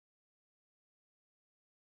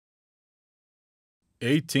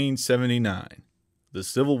1879. The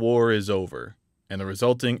Civil War is over, and the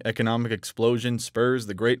resulting economic explosion spurs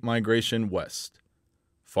the Great Migration west.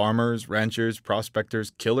 Farmers, ranchers,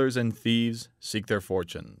 prospectors, killers, and thieves seek their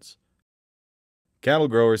fortunes. Cattle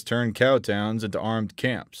growers turn cow towns into armed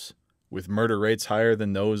camps, with murder rates higher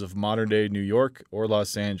than those of modern-day New York or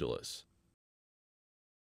Los Angeles.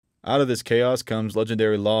 Out of this chaos comes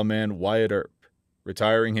legendary lawman Wyatt Earp,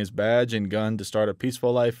 retiring his badge and gun to start a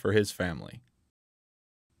peaceful life for his family.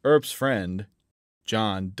 Earp's friend,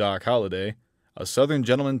 John Doc Holliday, a southern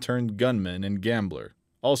gentleman turned gunman and gambler,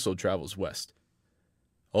 also travels west,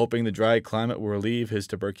 hoping the dry climate will relieve his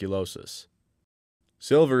tuberculosis.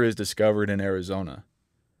 Silver is discovered in Arizona.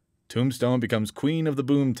 Tombstone becomes queen of the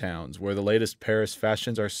boom towns, where the latest Paris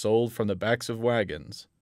fashions are sold from the backs of wagons.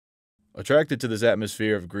 Attracted to this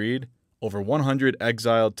atmosphere of greed, over 100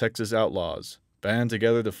 exiled Texas outlaws band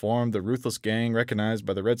together to form the ruthless gang recognized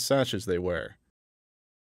by the red sashes they wear.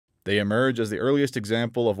 They emerge as the earliest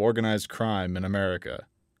example of organized crime in America.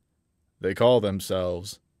 They call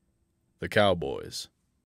themselves the Cowboys.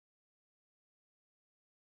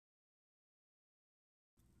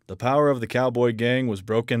 The power of the cowboy gang was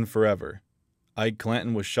broken forever. Ike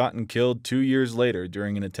Clanton was shot and killed 2 years later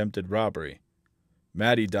during an attempted robbery.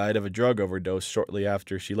 Maddie died of a drug overdose shortly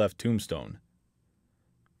after she left Tombstone.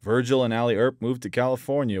 Virgil and Allie Earp moved to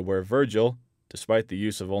California, where Virgil, despite the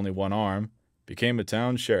use of only one arm, became a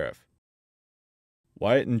town sheriff.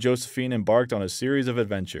 Wyatt and Josephine embarked on a series of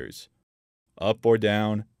adventures. Up or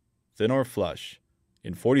down, thin or flush,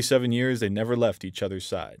 in 47 years they never left each other's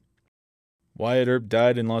side. Wyatt Earp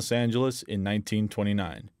died in Los Angeles in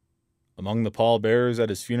 1929. Among the pallbearers at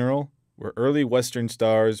his funeral were early Western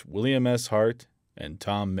stars William S. Hart and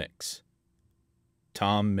Tom Mix.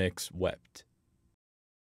 Tom Mix wept.